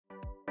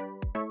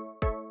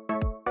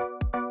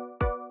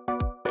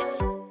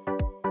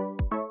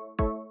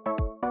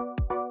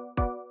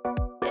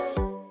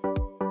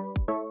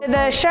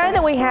The show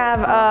that we have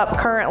up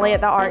currently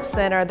at the Art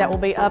Center that will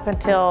be up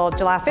until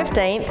July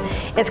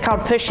 15th is called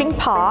Pushing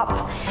Pop,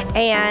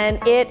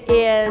 and it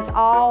is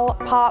all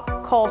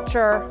pop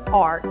culture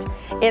art.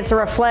 It's a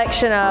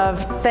reflection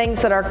of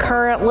things that are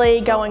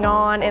currently going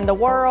on in the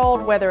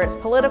world, whether it's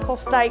political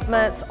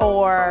statements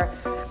or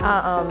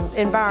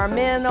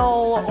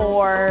environmental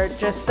or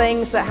just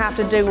things that have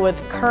to do with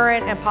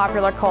current and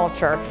popular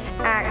culture.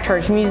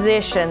 Actors,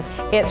 musicians.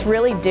 It's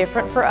really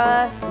different for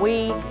us.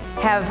 We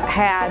have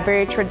had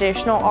very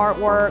traditional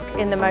artwork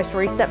in the most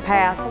recent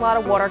past, a lot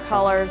of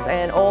watercolors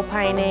and oil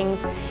paintings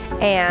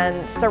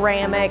and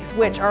ceramics,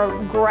 which are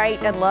great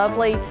and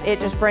lovely. It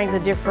just brings a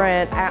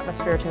different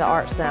atmosphere to the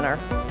Art Center.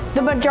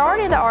 The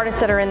majority of the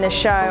artists that are in this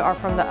show are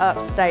from the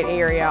upstate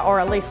area, or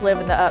at least live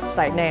in the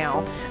upstate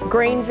now.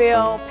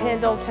 Greenville,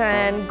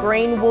 Pendleton,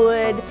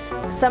 Greenwood.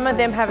 Some of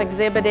them have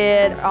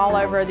exhibited all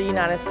over the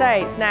United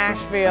States,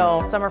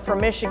 Nashville, some are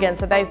from Michigan,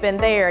 so they've been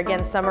there.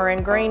 Again, some are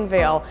in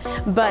Greenville.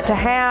 But to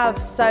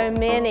have so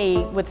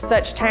many with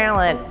such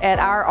talent at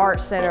our Art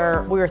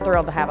Center, we were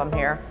thrilled to have them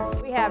here.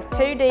 We have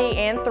 2D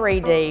and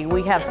 3D.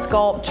 We have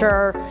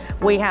sculpture,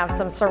 we have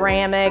some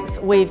ceramics,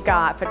 we've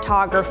got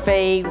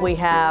photography, we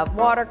have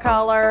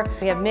watercolor,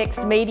 we have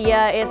mixed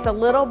media. It's a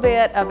little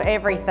bit of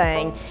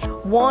everything.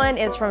 One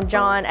is from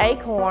John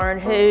Acorn,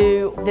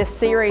 who this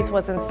series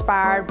was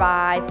inspired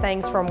by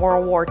things from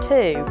World War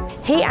II.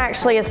 He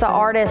actually is the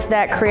artist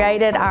that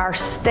created our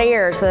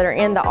stairs that are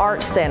in the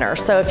Art Center.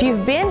 So if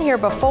you've been here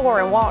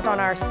before and walked on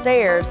our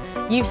stairs,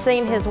 you've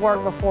seen his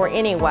work before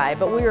anyway,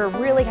 but we were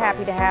really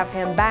happy to have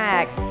him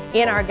back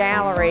in our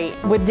gallery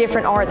with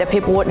different art that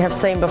people wouldn't have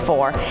seen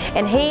before.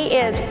 And he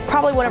is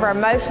probably one of our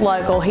most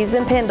local. He's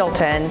in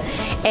Pendleton,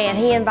 and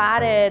he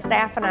invited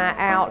staff and I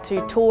out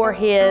to tour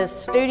his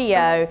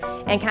studio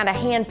and kind of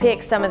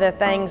handpick some of the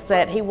things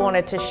that he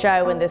wanted to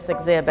show in this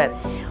exhibit.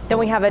 Then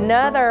we have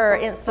another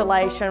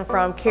installation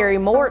from Kerry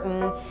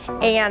Morton,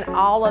 and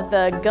all of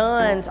the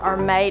guns are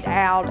made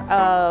out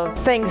of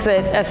things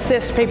that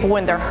assist people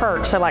when they're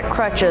hurt, so like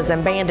crutches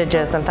and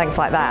bandages and things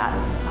like that.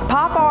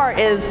 Pop art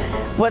is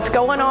what's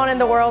going on in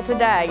the world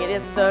today. It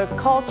is the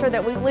culture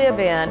that we live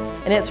in,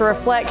 and it's a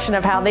reflection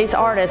of how these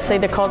artists see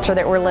the culture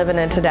that we're living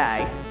in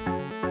today.